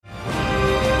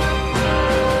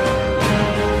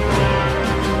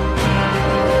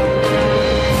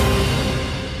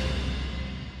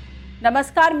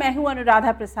नमस्कार, मैं हूं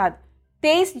अनुराधा प्रसाद।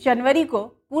 23 जनवरी को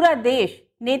पूरा देश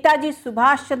नेताजी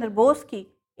सुभाष चंद्र बोस की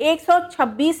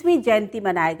 126वीं जयंती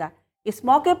मनाएगा। इस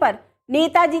मौके पर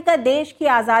नेताजी का देश की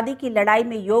आज़ादी की लड़ाई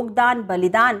में योगदान,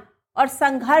 बलिदान और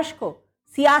संघर्ष को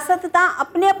सियासतदां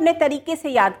अपने अपने तरीके से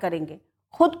याद करेंगे।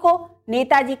 खुद को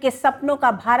नेताजी के सपनों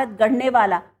का भारत गढ़ने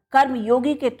वाला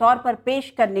कर्मयोगी के तौर पर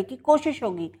पेश करने की कोशिश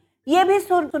होगी। ये भी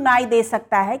सुनाई दे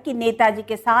सकता है कि नेताजी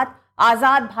के साथ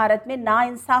आजाद भारत में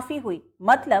नाइंसाफी हुई,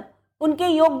 मतलब उनके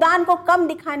योगदान को कम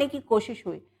दिखाने की कोशिश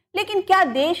हुई। लेकिन क्या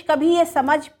देश कभी ये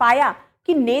समझ पाया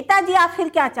कि नेताजी आखिर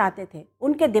क्या चाहते थे?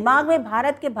 उनके दिमाग में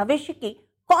भारत के भविष्य की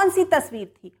कौन सी तस्वीर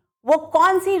थी? वो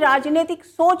कौन सी राजनीतिक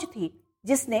सोच थी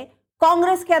जिसने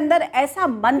कांग्रेस के अंदर ऐसा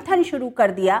मंथन शुरू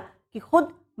कर दिया कि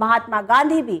खुद महात्मा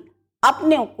गांधी भी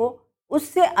अपने को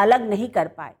उससे अलग नहीं कर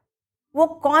पाए? वो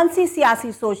कौन सी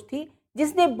सियासी सोच थी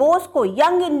जिसने बोस को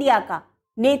यंग इंडिया का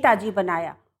नेताजी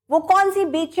बनाया? वो कौन सी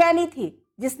बेचैनी थी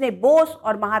जिसने बोस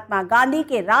और महात्मा गांधी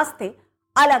के रास्ते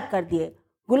अलग कर दिए?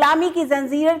 गुलामी की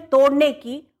जंजीरें तोड़ने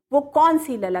की वो कौन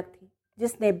सी ललक थी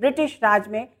जिसने ब्रिटिश राज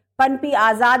में पनपी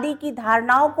आजादी की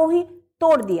धारणाओं को ही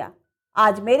तोड़ दिया?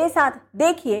 आज मेरे साथ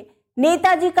देखिए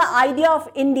नेताजी का आइडिया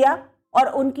ऑफ इंडिया और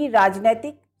उनकी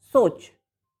राजनीतिक सोच।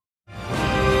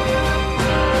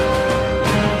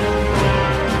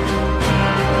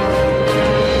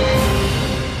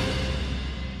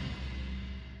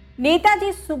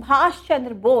 नेताजी सुभाष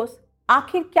चंद्र बोस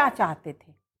आखिर क्या चाहते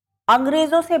थे?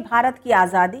 अंग्रेजों से भारत की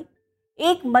आजादी,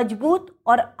 एक मजबूत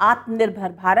और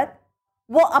आत्मनिर्भर भारत।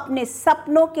 वो अपने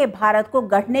सपनों के भारत को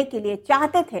गढ़ने के लिए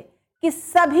चाहते थे कि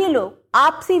सभी लोग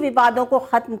आपसी विवादों को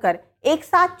खत्म कर एक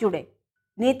साथ जुड़े।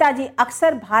 नेताजी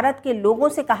अक्सर भारत के लोगों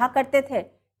से कहा करते थे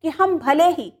कि हम भले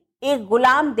ही एक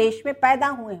गुलाम देश में पैदा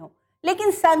हुए हों,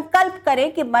 लेकिन संकल्प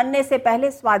करें कि मरने से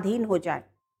पहले स्वाधीन हो जाएं।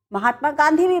 महात्मा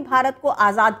गांधी भी भारत को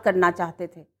आजाद करना चाहते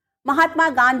थे। महात्मा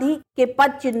गांधी के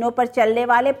पद चिन्हों पर चलने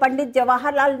वाले पंडित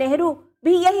जवाहरलाल नेहरू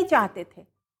भी यही चाहते थे।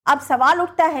 अब सवाल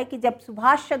उठता है कि जब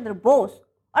सुभाष चंद्र बोस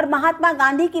और महात्मा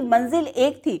गांधी की मंजिल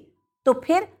एक थी, तो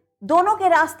फिर दोनों के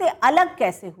रास्ते अलग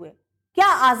कैसे हुए? क्या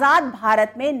आजाद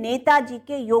भारत में नेताजी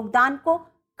के योगदान को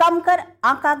कम कर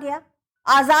आंका गया?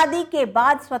 आजादी के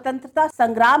बाद स्वतंत्रता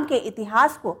संग्राम के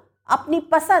इतिहास को अपनी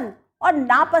पसंद और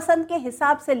नापसंद के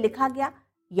हिसाब से लिखा गया,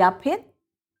 या फिर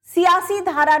सियासी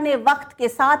धारा ने वक्त के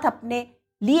साथ अपने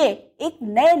लिए एक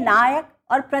नए नायक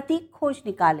और प्रतीक खोज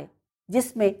निकाले,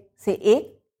 जिसमें से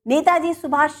एक नेताजी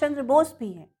सुभाष चंद्र बोस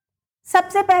भी हैं।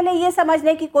 सबसे पहले यह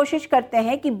समझने की कोशिश करते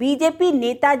हैं कि बीजेपी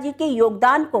नेताजी के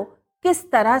योगदान को किस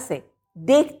तरह से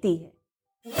देखती है।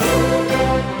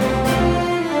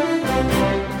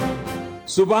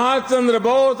 सुभाष चंद्र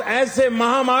बोस ऐसे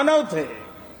महामानव थे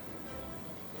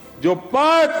जो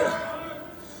पद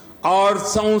और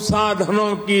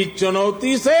संसाधनों की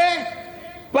चुनौती से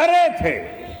परे थे।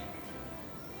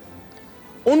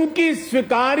 उनकी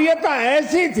स्वीकार्यता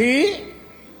ऐसी थी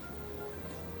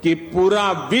कि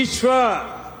पूरा विश्व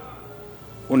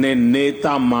उन्हें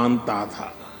नेता मानता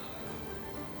था।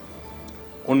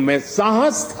 उनमें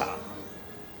साहस था,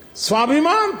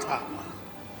 स्वाभिमान था,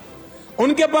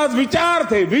 उनके पास विचार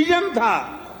थे, विजन था,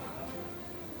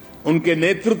 उनके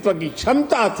नेतृत्व की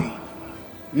क्षमता थी,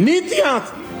 नीतियां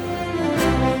थी।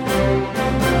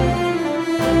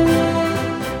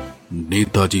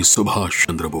 नेताजी सुभाष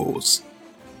चंद्र बोस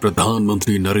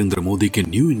प्रधानमंत्री नरेंद्र मोदी के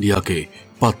न्यू इंडिया के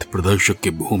पथ प्रदर्शक की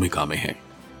भूमिका में हैं।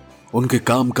 उनके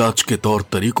कामकाज के तौर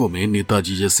तरीकों में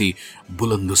नेताजी जैसी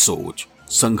बुलंद सोच,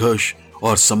 संघर्ष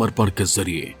और समर्पण के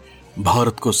जरिए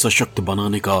भारत को सशक्त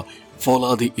बनाने का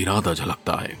फौलादी इरादा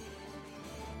झलकता है।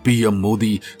 पीएम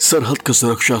मोदी सरहद की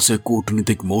सुरक्षा से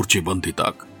कूटनीतिक मोर्चेबंदी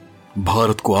तक,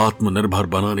 भारत को आत्मनिर्भर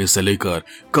बनाने से लेकर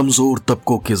कमजोर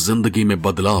तबकों की जिंदगी में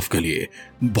बदलाव के लिए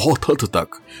बहुत हद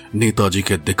तक नेताजी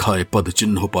के दिखाए पद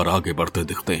चिन्हों पर आगे बढ़ते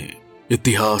दिखते हैं।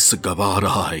 इतिहास गवाह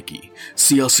रहा है कि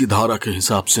सियासी धारा के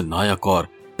हिसाब से नायक और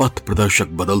पथ प्रदर्शक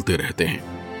बदलते रहते हैं।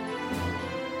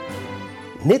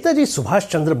 नेताजी सुभाष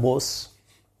चंद्र बोस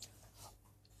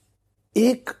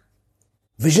एक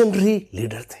विजनरी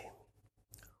लीडर थे।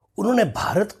 उन्होंने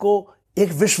भारत को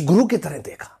एक विश्व गुरु की तरह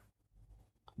देखा।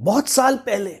 बहुत साल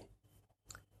पहले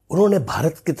उन्होंने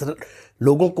भारत की तरह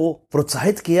लोगों को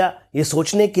प्रोत्साहित किया ये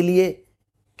सोचने के लिए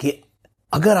कि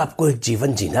अगर आपको एक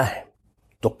जीवन जीना है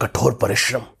तो कठोर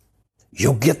परिश्रम,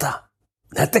 योग्यता,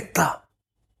 नैतिकता,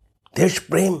 देश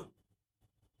प्रेम,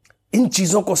 इन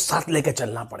चीजों को साथ लेकर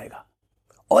चलना पड़ेगा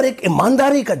और एक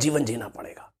ईमानदारी का जीवन जीना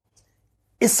पड़ेगा।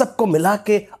 इस सब को मिला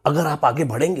के अगर आप आगे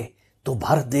बढ़ेंगे तो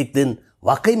भारत एक दिन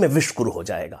वाकई में विश्व गुरु हो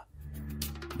जाएगा।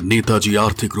 नेताजी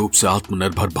आर्थिक रूप से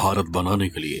आत्मनिर्भर भारत बनाने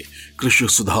के लिए कृषि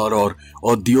सुधार और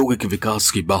औद्योगिक विकास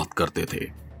की बात करते थे।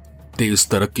 तेज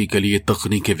तरक्की के लिए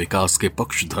तकनीकी विकास के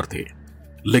पक्षधर थे,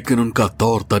 लेकिन उनका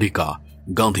तौर तरीका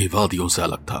गांधीवादियों से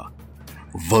अलग था।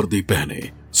 वर्दी पहने,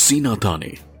 सीना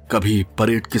ताने, कभी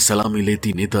परेड की सलामी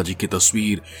लेती नेताजी की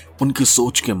तस्वीर उनकी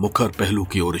सोच के मुखर पहलू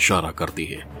की ओर इशारा करती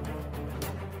है।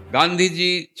 गांधी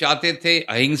जी चाहते थे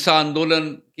अहिंसा आंदोलन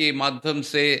के माध्यम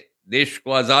से देश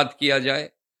को आजाद किया जाए,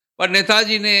 पर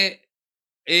नेताजी ने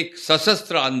एक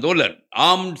सशस्त्र आंदोलन,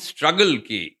 आर्म्ड स्ट्रगल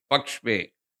की पक्ष में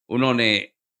उन्होंने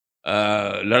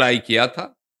लड़ाई किया था।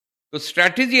 तो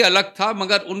स्ट्रैटेजी अलग था,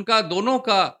 मगर उनका दोनों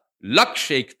का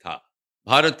लक्ष्य एक था,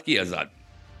 भारत की आजादी।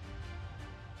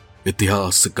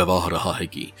 इतिहास गवाह रहा है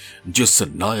कि जिस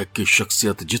नायक की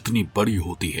शख्सियत जितनी बड़ी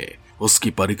होती है,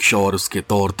 उसकी परीक्षा और उसके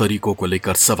तौर तरीकों को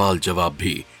लेकर सवाल जवाब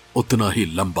भी उतना ही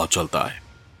लंबा चलता है।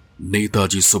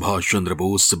 नेताजी सुभाष चंद्र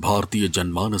बोस भारतीय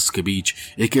जनमानस के बीच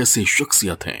एक ऐसी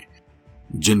शख्सियत हैं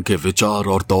जिनके विचार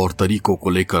और तौर तरीकों को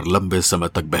लेकर लंबे समय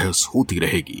तक बहस होती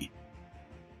रहेगी।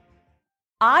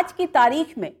 आज की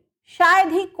तारीख में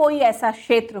शायद ही कोई ऐसा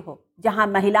क्षेत्र हो जहां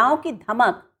महिलाओं की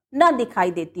धमक न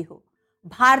दिखाई देती हो।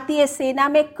 भारतीय सेना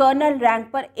में कर्नल रैंक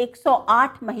पर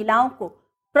 108 महिलाओं को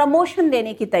प्रमोशन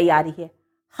देने की तैयारी है।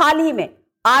 हाल ही में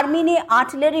आर्मी ने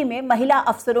आर्टिलरी में महिला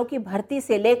अफसरों की भर्ती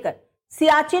से लेकर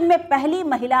सियाचिन में पहली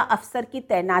महिला अफसर की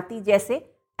तैनाती जैसे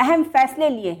अहम फैसले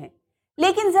लिए हैं।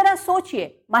 लेकिन जरा सोचिए,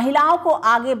 महिलाओं को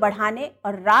आगे बढ़ाने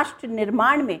और राष्ट्र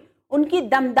निर्माण में उनकी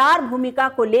दमदार भूमिका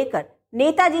को लेकर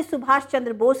नेताजी सुभाष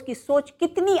चंद्र बोस की सोच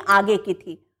कितनी आगे की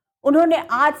थी। उन्होंने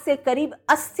आज से करीब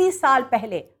 80 साल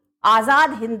पहले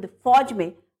आजाद हिंद फौज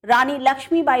में रानी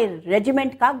लक्ष्मीबाई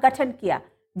रेजिमेंट का गठन किया,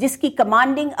 जिसकी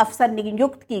कमांडिंग अफसर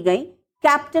नियुक्त की गई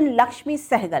कैप्टन लक्ष्मी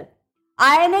सहगल।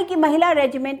 आईएनए की महिला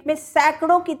रेजिमेंट में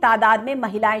सैकड़ों की तादाद में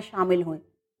महिलाएं शामिल हुई,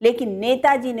 लेकिन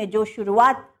नेताजी ने जो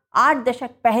शुरुआत 8 दशक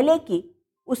पहले की,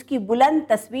 उसकी बुलंद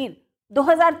तस्वीर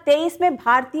 2023 में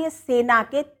भारतीय सेना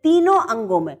के तीनों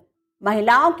अंगों में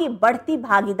महिलाओं की बढ़ती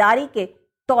भागीदारी के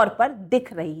तौर पर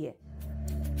दिख रही है।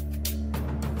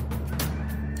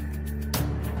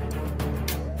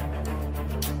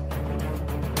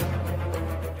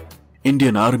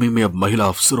 इंडियन आर्मी में अब महिला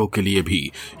अफसरों के लिए भी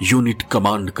यूनिट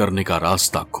कमांड करने का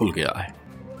रास्ता खुल गया है।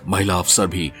 महिला अफसर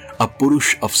भी अब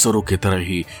पुरुष अफसरों की तरह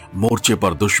ही मोर्चे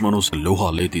पर दुश्मनों से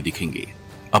लोहा लेती दिखेंगी,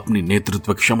 अपनी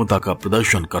नेतृत्व क्षमता का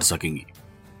प्रदर्शन कर सकेंगी।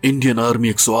 इंडियन आर्मी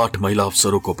 108 महिला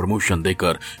अफसरों को प्रमोशन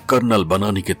देकर कर्नल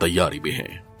बनाने की तैयारी में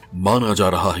है। माना जा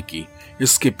रहा है कि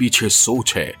इसके पीछे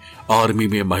सोच है आर्मी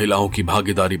में महिलाओं की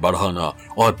भागीदारी बढ़ाना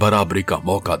और बराबरी का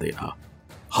मौका देना।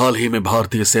 हाल ही में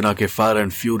भारतीय सेना के फायर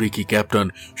एंड फ्यूरी की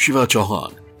कैप्टन शिवा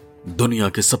चौहान दुनिया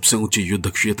के सबसे ऊंची युद्ध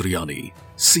क्षेत्र यानी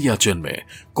सियाचिन में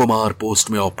कुमार पोस्ट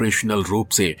में ऑपरेशनल रूप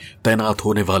से तैनात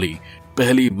होने वाली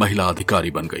पहली महिला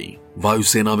अधिकारी बन गई।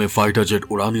 वायुसेना में फाइटर जेट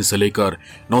उड़ाने से लेकर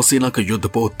नौसेना के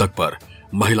युद्धपोत तक पर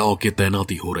महिलाओं की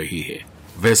तैनाती हो रही है।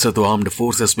 वैसे तो आर्म्ड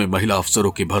फोर्सेस में महिला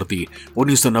अफसरों की भर्ती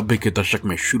 1990 के दशक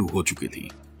में शुरू हो चुकी थी,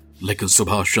 लेकिन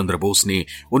सुभाष चंद्र बोस ने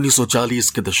 1940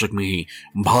 के दशक में ही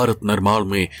भारत निर्माण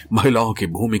में महिलाओं की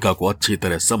भूमिका को अच्छी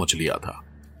तरह समझ लिया था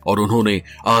और उन्होंने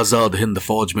आजाद हिंद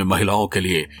फौज में महिलाओं के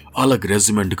लिए अलग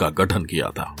रेजिमेंट का गठन किया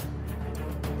था।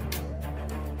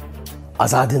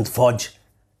 आजाद हिंद फौज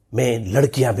में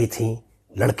लड़कियां भी थीं,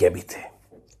 लड़के भी थे।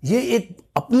 ये एक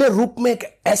अपने रूप में एक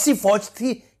ऐसी फौज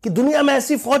थी कि दुनिया में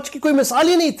ऐसी फौज की कोई मिसाल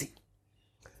ही नहीं थी।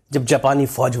 जब जापानी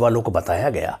फौज वालों को बताया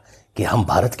गया कि हम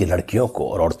भारत की लड़कियों को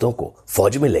और औरतों को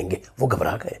फौज में लेंगे, वो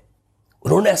घबरा गए।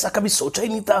 उन्होंने ऐसा कभी सोचा ही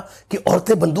नहीं था कि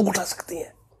औरतें बंदूक उठा सकती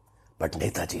हैं, बट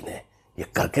नेताजी ने यह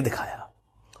करके दिखाया।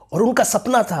 और उनका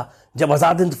सपना था जब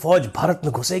आजाद हिंद फौज भारत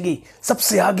में घुसेगी,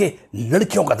 सबसे आगे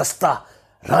लड़कियों का दस्ता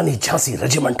रानी झांसी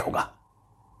रेजिमेंट होगा।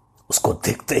 उसको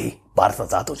देखते ही भारत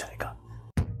आजाद हो जाएगा।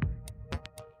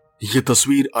 ये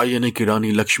तस्वीर आईएनए की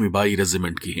रानी लक्ष्मीबाई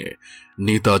रेजिमेंट की है।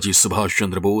 नेताजी सुभाष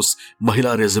चंद्र बोस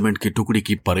महिला रेजिमेंट की टुकड़ी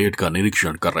की परेड का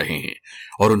निरीक्षण कर रहे हैं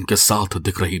और उनके साथ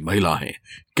दिख रही महिला है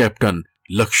कैप्टन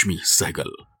लक्ष्मी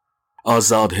सहगल।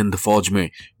 आजाद हिंद फौज में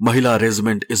महिला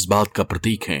रेजिमेंट इस बात का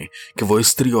प्रतीक है कि वो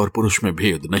स्त्री और पुरुष में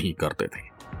भेद नहीं करते थे।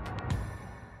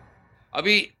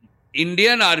 अभी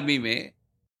इंडियन आर्मी में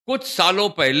कुछ सालों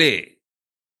पहले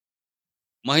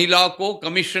महिला को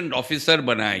कमीशन ऑफिसर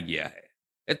बनाया गया है।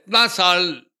 इतना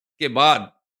साल के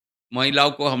बाद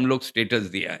महिलाओं को हम लोग स्टेटस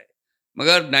दिया है,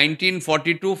 मगर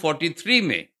 1942-43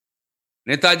 में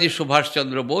नेताजी सुभाष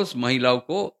चंद्र बोस महिलाओं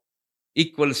को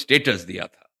इक्वल स्टेटस दिया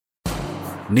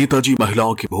था। नेताजी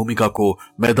महिलाओं की भूमिका को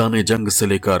मैदान जंग से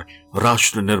लेकर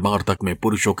राष्ट्र निर्माण तक में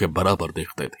पुरुषों के बराबर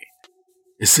देखते थे।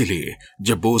 इसीलिए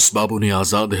जब बोस बाबू ने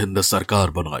आजाद हिंद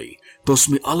सरकार बनाई तो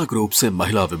उसमें अलग रूप से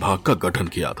महिला विभाग का गठन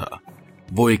किया था।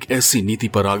 वो एक ऐसी नीति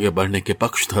पर आगे बढ़ने के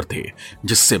पक्षधर थे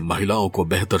जिससे महिलाओं को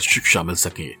बेहतर शिक्षा मिल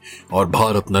सके और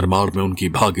भारत निर्माण में उनकी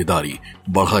भागीदारी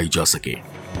बढ़ाई जा सके।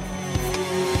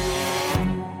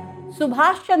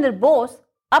 सुभाष चंद्र बोस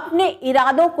अपने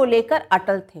इरादों को लेकर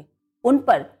अटल थे। उन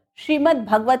पर श्रीमद्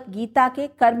भगवत गीता के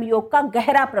कर्मयोग का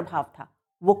गहरा प्रभाव था।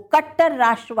 वो कट्टर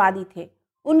राष्ट्रवादी थे।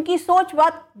 उनकी सोच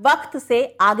वक्त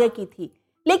से आगे की थी।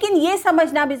 लेकिन ये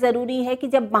समझना भी जरूरी है कि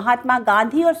जब महात्मा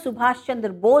गांधी और सुभाष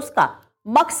चंद्र बोस का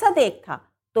मकसद एक था,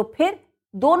 तो फिर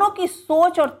दोनों की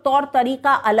सोच और तौर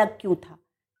तरीका अलग क्यों था?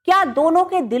 क्या दोनों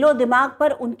के दिलो दिमाग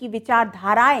पर उनकी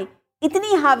विचारधाराएं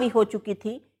इतनी हावी हो चुकी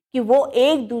थी कि वो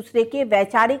एक दूसरे के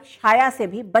वैचारिक छाया से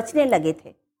भी बचने लगे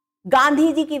थे?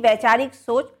 गांधी जी की वैचारिक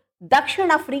सोच दक्षिण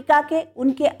अफ्रीका के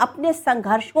उनके अपने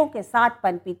संघर्षों के साथ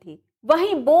पनपी थी।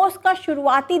 वहीं बोस का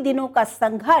शुरुआती दिनों का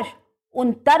संघर्ष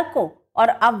उन तर्कों और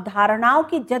अवधारणाओं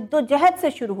की जद्दोजहद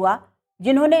से शुरू हुआ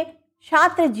जिन्होंने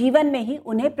छात्र जीवन में ही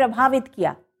उन्हें प्रभावित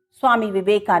किया। स्वामी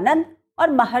विवेकानंद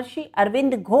और महर्षि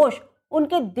अरविंद घोष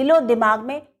उनके दिलो दिमाग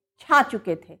में छा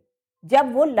चुके थे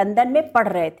जब वो लंदन में पढ़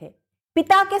रहे थे।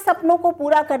 पिता के सपनों को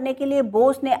पूरा करने के लिए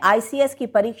बोस ने आईसीएस की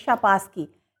परीक्षा पास की,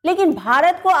 लेकिन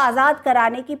भारत को आजाद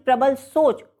कराने की प्रबल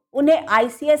सोच उन्हें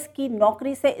आईसीएस की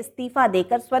नौकरी से इस्तीफा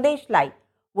देकर स्वदेश लाई।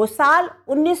 वो साल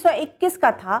 1921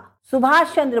 का था।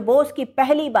 सुभाष चंद्र बोस की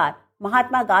पहली बार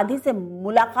महात्मा गांधी से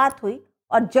मुलाकात हुई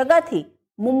और जगह थी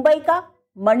मुंबई का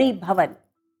मणि भवन।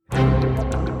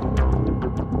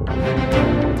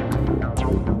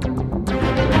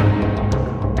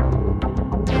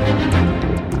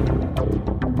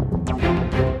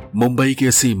 मुंबई के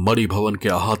इसी मणि भवन के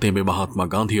अहाते में महात्मा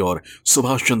गांधी और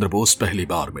सुभाष चंद्र बोस पहली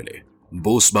बार मिले।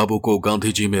 बोस बाबू को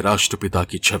गांधी जी में राष्ट्रपिता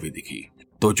की छवि दिखी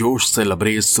तो जोश से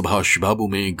लबरेज सुभाष बाबू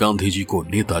में गांधी जी को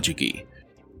नेताजी की।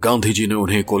 गांधी जी ने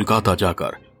उन्हें कोलकाता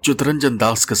जाकर चित्तरंजन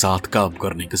दास के साथ काम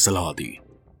करने की सलाह दी।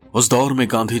 उस दौर में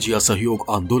गांधी जी असहयोग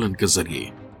आंदोलन के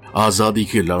जरिए आजादी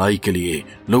की लड़ाई के लिए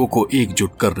लोगों को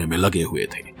एकजुट करने में लगे हुए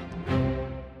थे।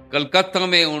 कलकत्ता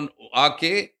में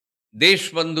आके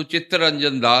देशबंधु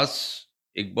चित्तरंजन दास,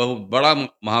 एक बहुत बड़ा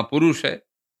महापुरुष है,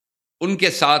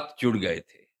 उनके साथ जुड़ गए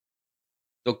थे।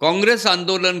 तो कांग्रेस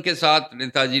आंदोलन के साथ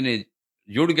नेताजी ने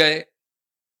जुड़ गए।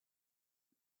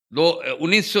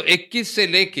 1921 से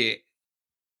लेके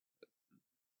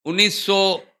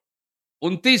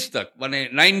 1929 तक, माने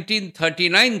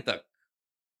 1939 तक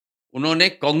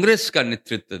उन्होंने कांग्रेस का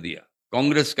नेतृत्व दिया,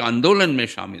 कांग्रेस का आंदोलन में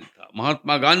शामिल था,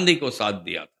 महात्मा गांधी को साथ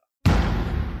दिया था।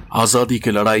 आजादी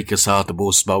की लड़ाई के साथ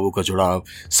बोस बाबू का जुड़ाव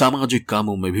सामाजिक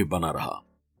कामों में भी बना रहा।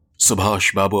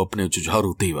 सुभाष बाबू अपने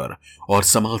जुझारू तेवर और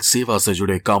समाज सेवा से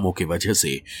जुड़े कामों की वजह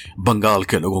से बंगाल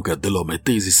के लोगों के दिलों में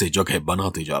तेजी से जगह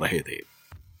बनाते जा रहे थे।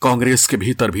 कांग्रेस के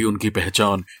भीतर भी उनकी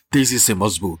पहचान तेजी से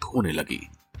मजबूत होने लगी।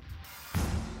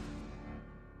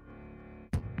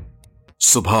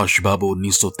 सुभाष बाबू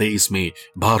 1923 में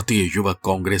भारतीय युवक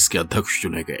कांग्रेस के अध्यक्ष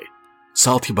चुने गए,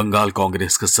 साथ ही बंगाल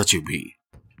कांग्रेस के सचिव भी।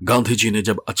 गांधी जी ने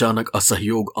जब अचानक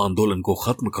असहयोग आंदोलन को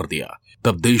खत्म कर दिया,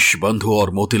 तब देशबंधु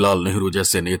और मोतीलाल नेहरू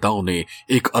जैसे नेताओं ने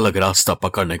एक अलग रास्ता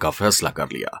पकड़ने का फैसला कर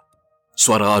लिया।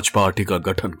 स्वराज पार्टी का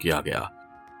गठन किया गया।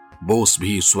 बोस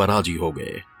भी स्वराजी हो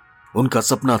गए। उनका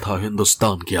सपना था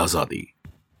हिंदुस्तान की आजादी।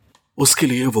 उसके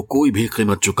लिए वो कोई भी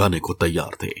कीमत चुकाने को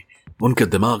तैयार थे। उनके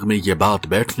दिमाग में यह बात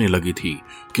बैठने लगी थी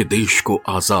कि देश को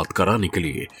आजाद कराने के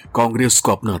लिए कांग्रेस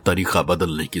को अपना तरीका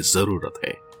बदलने की जरूरत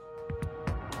है।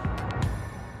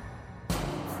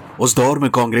 उस दौर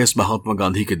में कांग्रेस महात्मा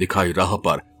गांधी की दिखाई राह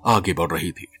पर आगे बढ़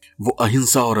रही थी। वो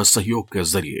अहिंसा और असहयोग के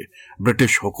जरिए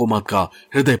ब्रिटिश हुकूमत का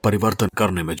हृदय परिवर्तन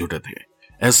करने में जुटे थे।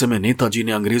 ऐसे में नेताजी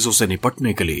ने अंग्रेजों से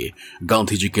निपटने के लिए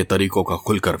गांधी जी के तरीकों का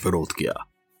खुलकर विरोध किया।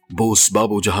 बोस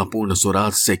बाबू जहां पूर्ण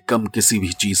स्वराज से कम किसी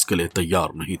भी चीज के लिए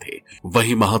तैयार नहीं थे,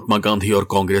 वहीं महात्मा गांधी और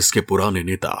कांग्रेस के पुराने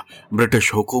नेता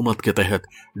ब्रिटिश हुकूमत के तहत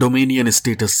डोमिनियन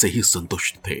स्टेटस से ही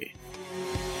संतुष्ट थे।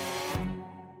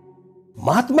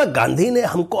 महात्मा गांधी ने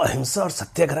हमको अहिंसा और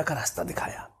सत्याग्रह का रास्ता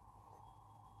दिखाया।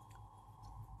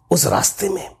 उस रास्ते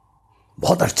में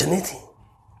बहुत अड़चनें थी।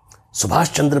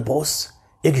 सुभाष चंद्र बोस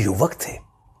एक युवक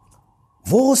थे।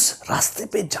 वो उस रास्ते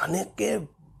पे जाने के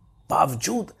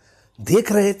बावजूद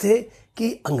देख रहे थे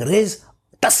कि अंग्रेज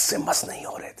टस से मस नहीं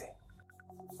हो रहे थे।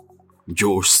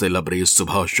 जोश से लबरेज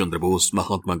सुभाष चंद्र बोस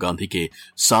महात्मा गांधी के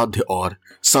साध्य और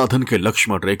साधन के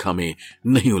लक्ष्मण रेखा में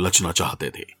नहीं उलझना चाहते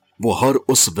थे। वो हर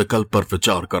उस विकल्प पर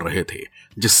विचार कर रहे थे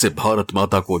जिससे भारत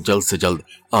माता को जल्द से जल्द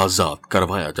आजाद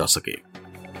करवाया जा सके।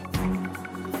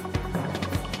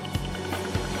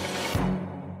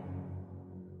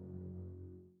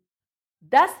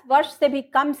 दस वर्ष से भी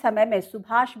कम समय में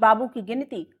सुभाष बाबू की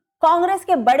गिनती कांग्रेस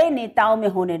के बड़े नेताओं में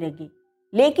होने लगी,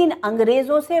 लेकिन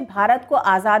अंग्रेजों से भारत को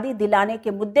आजादी दिलाने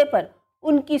के मुद्दे पर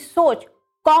उनकी सोच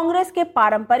कांग्रेस के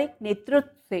पारंपरिक नेतृत्व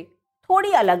से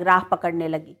थोड़ी अलग राह पकड़ने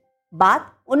लगी।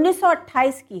 बात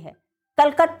 1928 की है।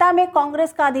 कलकत्ता में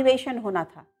कांग्रेस का अधिवेशन होना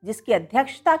था, जिसकी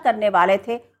अध्यक्षता करने वाले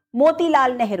थे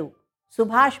मोतीलाल नेहरू।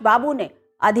 सुभाष बाबू ने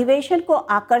अधिवेशन को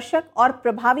आकर्षक और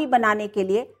प्रभावी बनाने के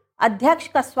लिए अध्यक्ष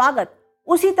का स्वागत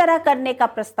उसी तरह करने का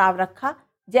प्रस्ताव रखा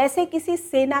जैसे किसी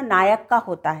सेना नायक का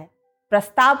होता है।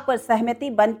 प्रस्ताव पर सहमति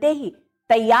बनते ही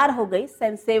तैयार हो गई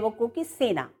स्वयंसेवकों की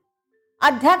सेना।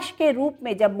 अध्यक्ष के रूप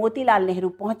में जब मोतीलाल नेहरू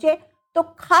पहुंचे तो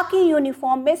खाकी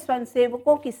यूनिफॉर्म में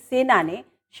स्वयंसेवकों की सेना ने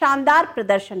शानदार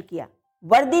प्रदर्शन किया।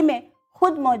 वर्दी में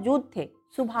खुद मौजूद थे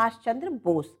सुभाष चंद्र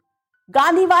बोस।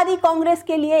 गांधीवादी कांग्रेस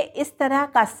के लिए इस तरह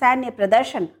का सैन्य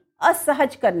प्रदर्शन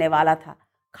असहज करने वाला था।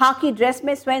 खाकी ड्रेस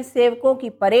में स्वयंसेवकों की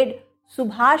परेड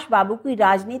सुभाष बाबू की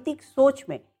राजनीतिक सोच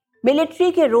में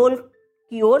मिलिट्री के रोल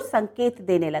की ओर संकेत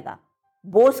देने लगा।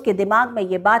 बोस के दिमाग में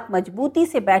यह बात मजबूती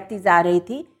से बैठती जा रही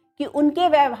थी कि उनके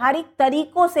व्यवहारिक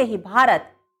तरीकों से ही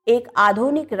भारत एक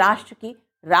आधुनिक राष्ट्र की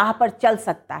राह पर चल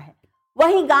सकता है।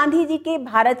 वहीं गांधी जी के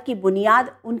भारत की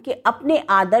बुनियाद उनके अपने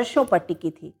आदर्शों पर टिकी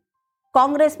थी।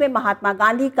 कांग्रेस में महात्मा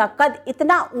गांधी का कद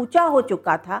इतना ऊंचा हो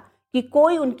चुका था कि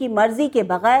कोई उनकी मर्जी के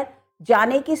बगैर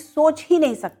जाने की सोच ही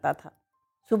नहीं सकता था।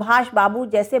 सुभाष बाबू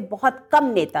जैसे बहुत कम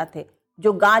नेता थे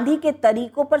जो गांधी के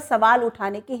तरीकों पर सवाल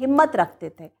उठाने की हिम्मत रखते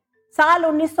थे। साल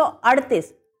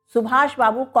 1938 सुभाष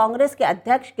बाबू कांग्रेस के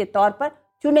अध्यक्ष के तौर पर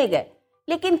चुने गए,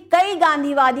 लेकिन कई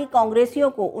गांधीवादी कांग्रेसियों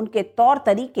को उनके तौर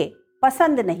तरीके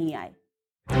पसंद नहीं आए।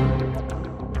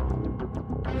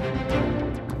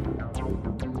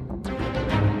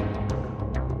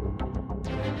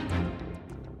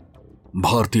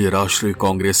 भारतीय राष्ट्रीय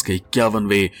कांग्रेस के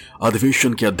 51वें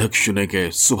अधिवेशन के अध्यक्ष चुने गए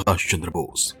सुभाष चंद्र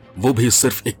बोस, वो भी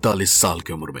सिर्फ 41 साल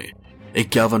की उम्र में।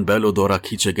 51 बैलों द्वारा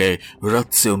खींचे गए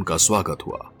रथ से उनका स्वागत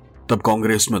हुआ। तब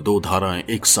कांग्रेस में दो धाराएं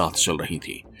एक साथ चल रही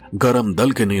थी। गरम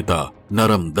दल के नेता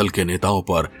नरम दल के नेताओं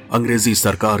पर अंग्रेजी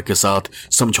सरकार के साथ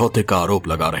समझौते का आरोप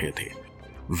लगा रहे थे।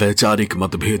 वैचारिक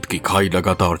मतभेद की खाई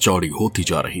लगातार चौड़ी होती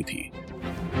जा रही थी।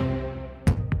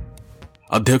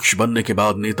 अध्यक्ष बनने के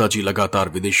बाद नेताजी लगातार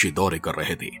विदेशी दौरे कर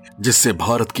रहे थे, जिससे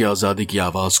भारत की आजादी की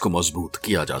आवाज को मजबूत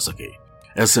किया जा सके।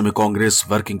 ऐसे में कांग्रेस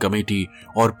वर्किंग कमेटी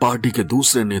और पार्टी के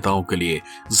दूसरे नेताओं के लिए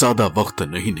ज्यादा वक्त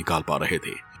नहीं निकाल पा रहे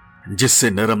थे, जिससे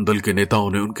नरम दल के नेताओं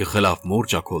ने उनके खिलाफ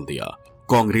मोर्चा खोल दिया।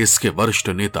 कांग्रेस के वरिष्ठ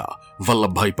नेता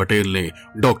वल्लभ भाई पटेल ने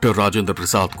डॉक्टर राजेंद्र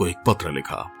प्रसाद को एक पत्र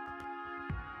लिखा।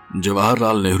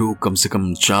 जवाहरलाल नेहरू कम से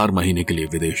कम 4 महीने के लिए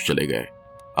विदेश चले गए।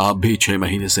 आप भी 6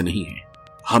 महीने से नहीं हैं।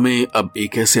 हमें अब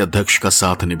एक ऐसे अध्यक्ष का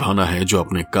साथ निभाना है जो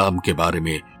अपने काम के बारे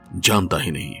में जानता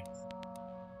ही नहीं।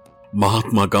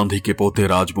 महात्मा गांधी के पोते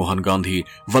राजमोहन गांधी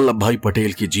वल्लभ भाई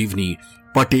पटेल की जीवनी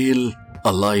पटेल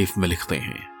अ लाइफ में लिखते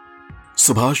हैं।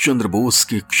 सुभाष चंद्र बोस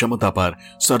की क्षमता पर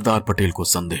सरदार पटेल को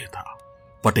संदेह था।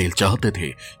 पटेल चाहते थे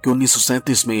कि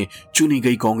 1937 में चुनी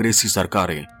गई कांग्रेसी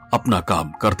सरकारें अपना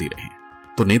काम करती रहें,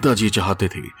 तो नेताजी चाहते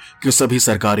थे कि सभी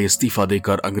सरकारें इस्तीफा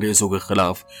देकर अंग्रेजों के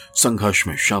खिलाफ संघर्ष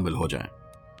में शामिल हो जाएं।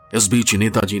 इस बीच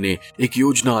नेताजी ने एक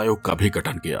योजना आयोग का भी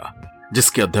गठन किया,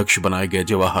 जिसके अध्यक्ष बनाए गए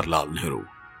जवाहरलाल नेहरू।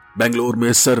 बेंगलोर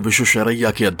में सर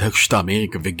विश्वेश्वरैया की अध्यक्षता में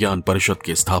एक विज्ञान परिषद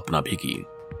की स्थापना भी की।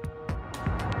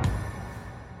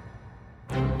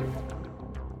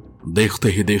 देखते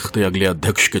ही देखते अगले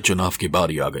अध्यक्ष के चुनाव की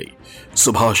बारी आ गई।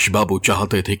 सुभाष बाबू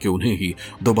चाहते थे कि उन्हें ही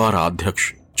दोबारा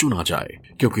अध्यक्ष चुना जाए,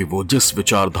 क्योंकि वो जिस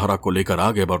विचारधारा को लेकर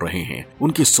आगे बढ़ रहे हैं,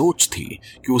 उनकी सोच थी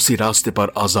कि उसी रास्ते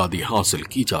पर आजादी हासिल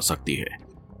की जा सकती है।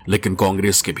 लेकिन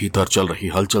कांग्रेस के भीतर चल रही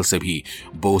हलचल से भी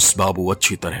बोस बाबू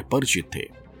अच्छी तरह परिचित थे।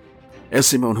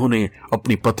 ऐसे में उन्होंने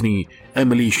अपनी पत्नी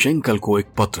एमिली शेंकल को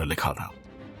एक पत्र लिखा था।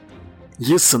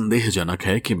 यह संदेहजनक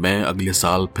है कि मैं अगले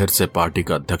साल फिर से पार्टी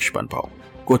का अध्यक्ष बन पाऊं।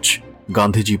 कुछ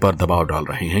गांधी जी पर दबाव डाल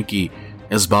रहे हैं कि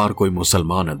इस बार कोई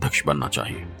मुसलमान अध्यक्ष बनना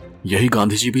चाहिए। यही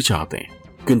गांधी जी भी चाहते हैं,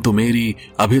 किंतु मेरी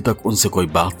अभी तक उनसे कोई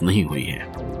बात नहीं हुई है।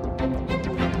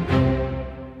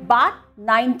 बात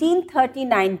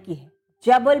 1939 की है।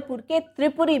 जबलपुर के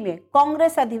त्रिपुरी में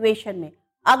कांग्रेस अधिवेशन में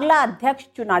अगला अध्यक्ष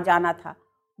चुना जाना था।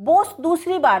 बोस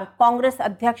दूसरी बार कांग्रेस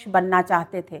अध्यक्ष बनना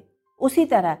चाहते थे, उसी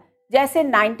तरह जैसे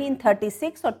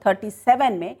 1936 और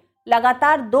 37 में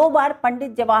लगातार 2 बार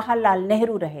पंडित जवाहरलाल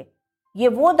नेहरू रहे। ये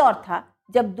वो दौर था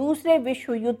जब दूसरे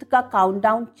विश्व युद्ध का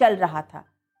काउंटडाउन चल रहा था।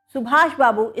 सुभाष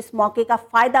बाबू इस मौके का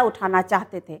फायदा उठाना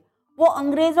चाहते थे। वो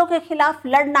अंग्रेजों के खिलाफ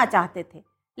लड़ना चाहते थे,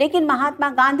 लेकिन महात्मा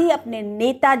गांधी अपने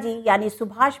नेताजी यानी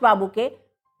सुभाष बाबू के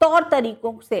तौर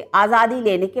तरीकों से आजादी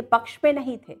लेने के पक्ष में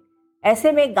नहीं थे।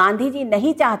 ऐसे में गांधी जी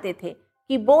नहीं चाहते थे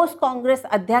कि बोस कांग्रेस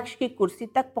अध्यक्ष की कुर्सी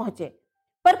तक पहुंचे,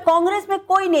 पर कांग्रेस में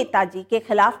कोई नेताजी के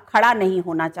खिलाफ खड़ा नहीं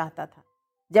होना चाहता था।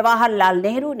 जवाहरलाल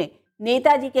नेहरू ने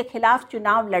नेताजी के खिलाफ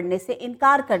चुनाव लड़ने से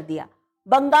इनकार कर दिया।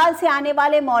 बंगाल से आने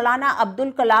वाले मौलाना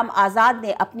अब्दुल कलाम आजाद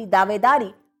ने अपनी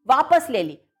दावेदारी वापस ले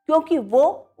ली, क्योंकि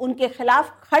वो उनके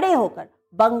खिलाफ खड़े होकर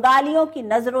बंगालियों की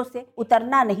नजरों से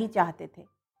उतरना नहीं चाहते थे।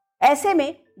 ऐसे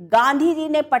में गांधी जी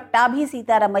ने पट्टाभी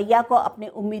सीतारमैया को अपने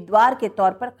उम्मीदवार के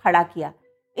तौर पर खड़ा किया।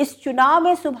 इस चुनाव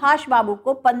में सुभाष बाबू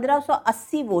को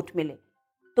 1580 वोट मिले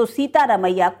तो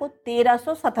सीतारमैया को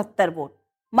 1377 वोट,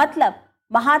 मतलब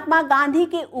महात्मा गांधी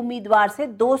के उम्मीदवार से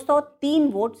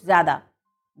 203 वोट ज्यादा।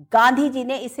 गांधी जी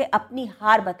ने इसे अपनी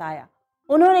हार बताया।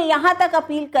 उन्होंने यहां तक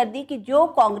अपील कर दी कि जो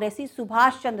कांग्रेसी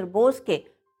सुभाष चंद्र बोस के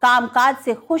कामकाज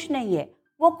से खुश नहीं है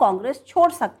वो कांग्रेस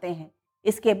छोड़ सकते हैं।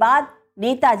 इसके बाद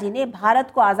नेताजी ने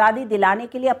भारत को आजादी दिलाने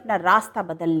के लिए अपना रास्ता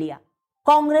बदल लिया,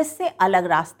 कांग्रेस से अलग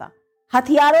रास्ता,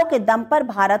 हथियारों के दम पर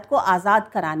भारत को आजाद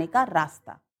कराने का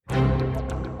रास्ता।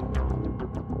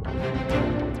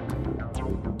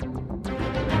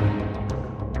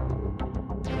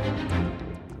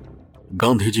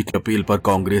 गांधी जी की अपील पर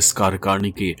कांग्रेस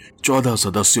कार्यकारिणी के 14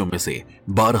 सदस्यों में से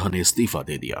 12 ने इस्तीफा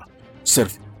दे दिया।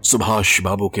 सिर्फ सुभाष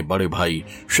बाबू के बड़े भाई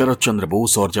शरद चंद्र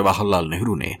बोस और जवाहरलाल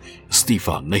नेहरू ने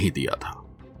इस्तीफा नहीं दिया था।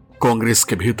 कांग्रेस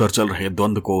के भीतर चल रहे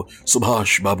द्वंद्व को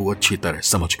सुभाष बाबू अच्छी तरह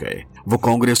समझ गए। वो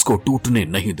कांग्रेस को टूटने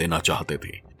नहीं देना चाहते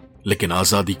थे, लेकिन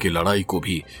आजादी की लड़ाई को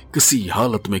भी किसी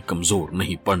हालत में कमजोर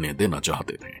नहीं पड़ने देना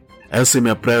चाहते थे। ऐसे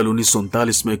में अप्रैल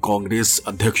 1939 में कांग्रेस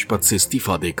अध्यक्ष पद से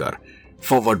इस्तीफा देकर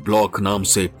फॉरवर्ड ब्लॉक नाम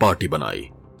से पार्टी बनाई।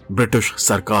 ब्रिटिश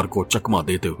सरकार को चकमा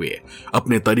देते हुए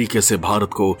अपने तरीके से भारत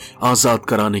को आजाद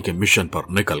कराने के मिशन पर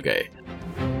निकल गए।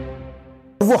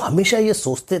 वो हमेशा ये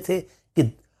सोचते थे कि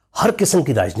हर किस्म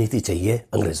की राजनीति चाहिए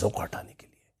अंग्रेजों को हटाने के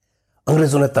लिए।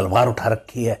 अंग्रेजों ने तलवार उठा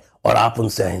रखी है और आप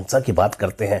उनसे अहिंसा की बात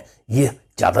करते हैं, ये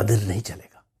ज्यादा देर नहीं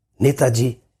चलेगा। नेताजी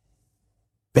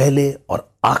पहले और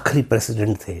आखिरी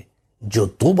प्रेसिडेंट थे जो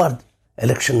 2 बार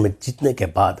इलेक्शन में जीतने के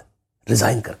बाद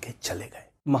रिजाइन करके चले गए।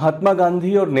 महात्मा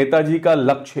गांधी और नेताजी का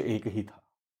लक्ष्य एक ही था।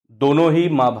 दोनों ही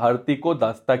मां भारती को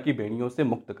दास्ता की बेड़ियों से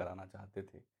मुक्त कराना चाहते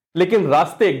थे, लेकिन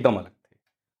रास्ते एकदम अलग थे।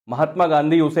 महात्मा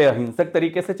गांधी उसे अहिंसक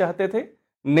तरीके से चाहते थे।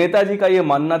 नेताजी का यह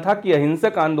मानना था कि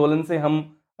अहिंसक आंदोलन से हम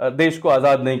देश को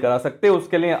आजाद नहीं करा सकते,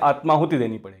 उसके लिए आत्माहुति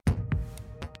देनी पड़ेगी।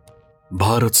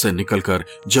 भारत से निकलकर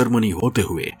जर्मनी होते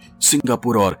हुए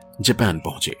सिंगापुर और जापान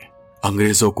पहुंचे।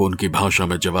 अंग्रेजों को उनकी भाषा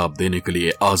में जवाब देने के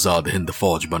लिए आजाद हिंद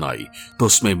फौज बनाई तो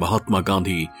उसमें महात्मा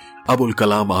गांधी, अबुल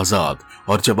कलाम आजाद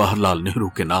और जवाहरलाल नेहरू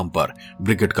के नाम पर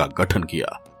ब्रिगेड का गठन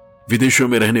किया। विदेशों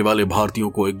में रहने वाले भारतीयों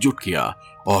को एकजुट किया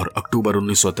और अक्टूबर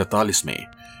 1943 में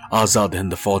आजाद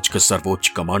हिंद फौज के सर्वोच्च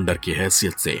कमांडर की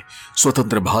हैसियत से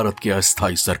स्वतंत्र भारत की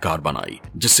अस्थायी सरकार बनाई,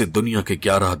 जिसे दुनिया के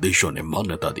 11 देशों ने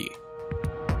मान्यता दी।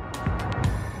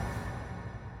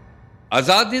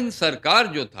 आजाद हिंद सरकार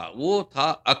जो था वो था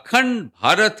अखंड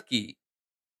भारत की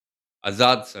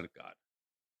आजाद सरकार,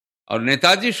 और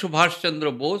नेताजी सुभाष चंद्र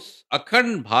बोस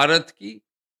अखंड भारत की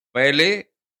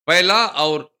पहला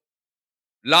और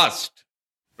लास्ट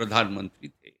प्रधानमंत्री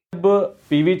थे। जब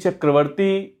पीवी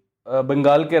चक्रवर्ती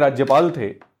बंगाल के राज्यपाल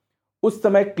थे, उस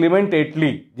समय क्लेमेंट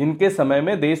एटली, जिनके समय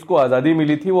में देश को आज़ादी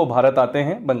मिली थी, वो भारत आते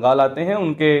हैं, बंगाल आते हैं।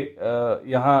 उनके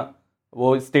यहाँ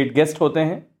वो स्टेट गेस्ट होते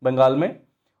हैं बंगाल में,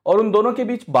 और उन दोनों के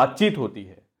बीच बातचीत होती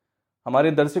है। हमारे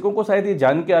दर्शकों को शायद ये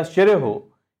जान के आश्चर्य हो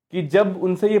कि जब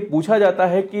उनसे ये पूछा जाता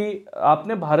है कि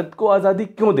आपने भारत को आज़ादी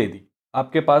क्यों दे दी,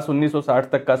 आपके पास 1960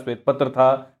 तक का श्वेत पत्र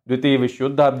था, द्वितीय विश्व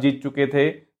युद्ध आप जीत चुके थे,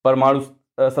 परमाणु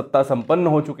सत्ता संपन्न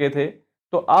हो चुके थे,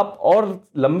 तो आप और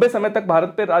लंबे समय तक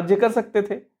भारत पर राज्य कर सकते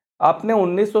थे, आपने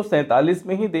 1947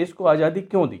 में ही देश को आज़ादी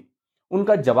क्यों दी?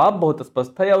 उनका जवाब बहुत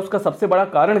स्पष्ट था, या उसका सबसे बड़ा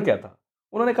कारण क्या था?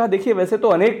 उन्होंने कहा, देखिए वैसे तो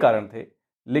अनेक कारण थे,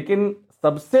 लेकिन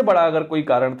सबसे बड़ा अगर कोई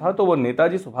कारण था तो वो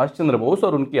नेताजी सुभाष चंद्र बोस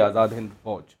और उनकी आजाद हिंद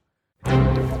फौज।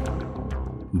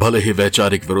 भले ही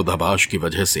वैचारिक विरोधाभास की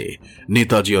वजह से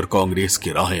नेताजी और कांग्रेस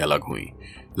की राहें अलग हुईं,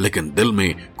 लेकिन दिल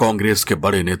में कांग्रेस के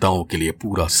बड़े नेताओं के लिए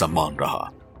पूरा सम्मान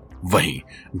रहा। वहीं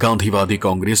गांधीवादी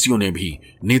कांग्रेसियों ने भी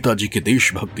नेताजी की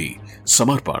देशभक्ति,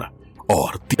 समर्पण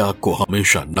और त्याग को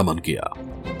हमेशा नमन किया।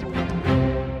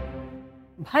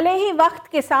 भले ही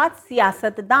वक्त के साथ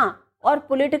सियासतदां और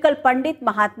पॉलिटिकल पंडित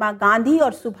महात्मा गांधी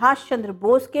और सुभाष चंद्र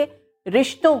बोस के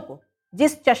रिश्तों को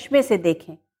जिस चश्मे से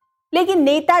देखें, लेकिन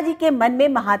नेताजी के मन में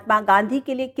महात्मा गांधी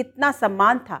के लिए कितना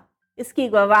सम्मान था, इसकी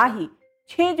गवाही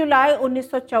 6 जुलाई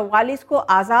 1944 को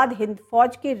आजाद हिंद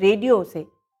फौज के रेडियो से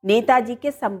नेताजी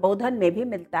के संबोधन में भी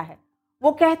मिलता है।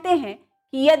 वो कहते हैं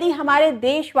कि यदि हमारे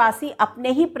देशवासी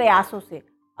अपने ही प्रयासों से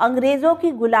अंग्रेजों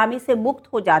की गुलामी से मुक्त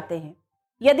हो जाते हैं,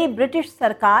 यदि ब्रिटिश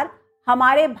सरकार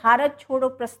हमारे भारत छोड़ो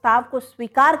प्रस्ताव को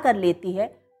स्वीकार कर लेती है,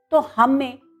 तो हम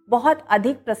में बहुत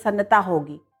अधिक प्रसन्नता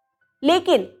होगी।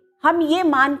 लेकिन हम ये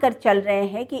मानकर चल रहे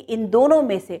हैं कि इन दोनों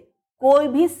में से कोई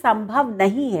भी संभव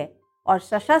नहीं है और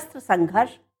सशस्त्र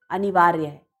संघर्ष अनिवार्य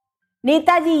है।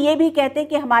 नेताजी ये भी कहते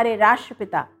कि हमारे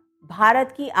राष्ट्रपिता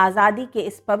भारत की आज़ादी के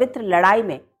इस पवित्र लड़ाई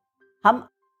में हम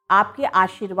आपके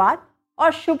आशीर्वाद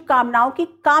और शुभकामनाओं की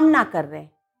कामना कर रहे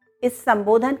हैं। इस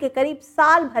संबोधन के करीब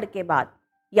साल भर के बाद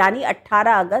यानी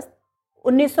 18 अगस्त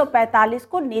 1945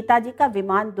 को नेताजी का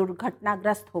विमान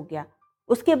दुर्घटनाग्रस्त हो गया।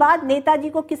 उसके बाद नेताजी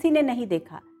को किसी ने नहीं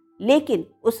देखा, लेकिन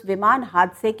उस विमान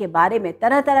हादसे के बारे में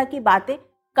तरह तरह की बातें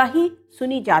कहीं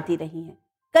सुनी जाती रही हैं।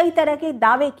 कई तरह के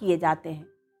दावे किए जाते हैं।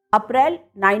 अप्रैल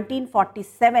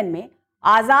 1947 में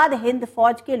आज़ाद हिंद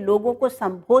फौज के लोगों को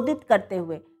संबोधित करते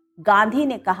हुए गांधी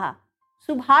ने कहा,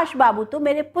 सुभाष बाबू तो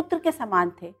मेरे पुत्र के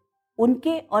समान थे।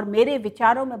 उनके और मेरे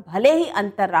विचारों में भले ही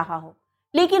अंतर रहा हो,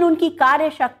 लेकिन उनकी कार्य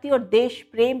शक्ति और देश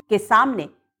प्रेम के सामने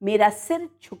मेरा सिर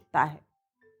झुकता है।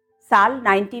 साल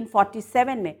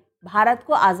 1947 में भारत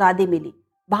को आज़ादी मिली।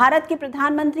 भारत के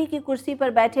प्रधानमंत्री की कुर्सी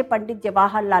पर बैठे पंडित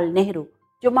जवाहरलाल नेहरू,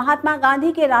 जो महात्मा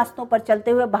गांधी के रास्तों पर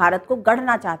चलते हुए भारत को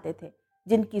गढ़ना चाहते थे,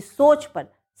 जिनकी सोच पर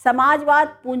समाजवाद,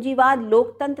 पूंजीवाद,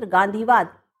 लोकतंत्र, गांधीवाद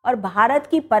और भारत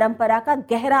की परंपरा का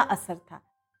गहरा असर था।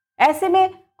 ऐसे में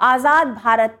आज़ाद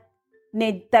भारत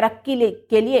ने तरक्की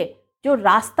के लिए जो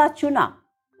रास्ता चुना,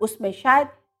 उसमें शायद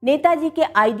नेताजी के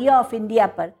आइडिया ऑफ इंडिया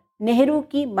पर नेहरू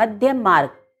की मध्यम मार्ग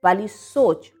वाली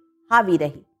सोच हावी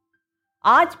रही।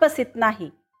 आज बस इतना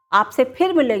ही। आपसे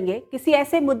फिर मिलेंगे किसी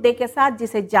ऐसे मुद्दे के साथ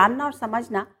जिसे जानना और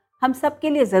समझना हम सबके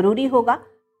लिए जरूरी होगा।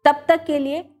 तब तक के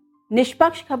लिए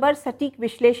निष्पक्ष खबर, सटीक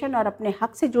विश्लेषण और अपने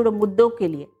हक से जुड़े मुद्दों के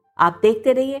लिए आप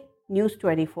देखते रहिए न्यूज़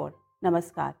 24।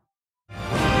 नमस्कार।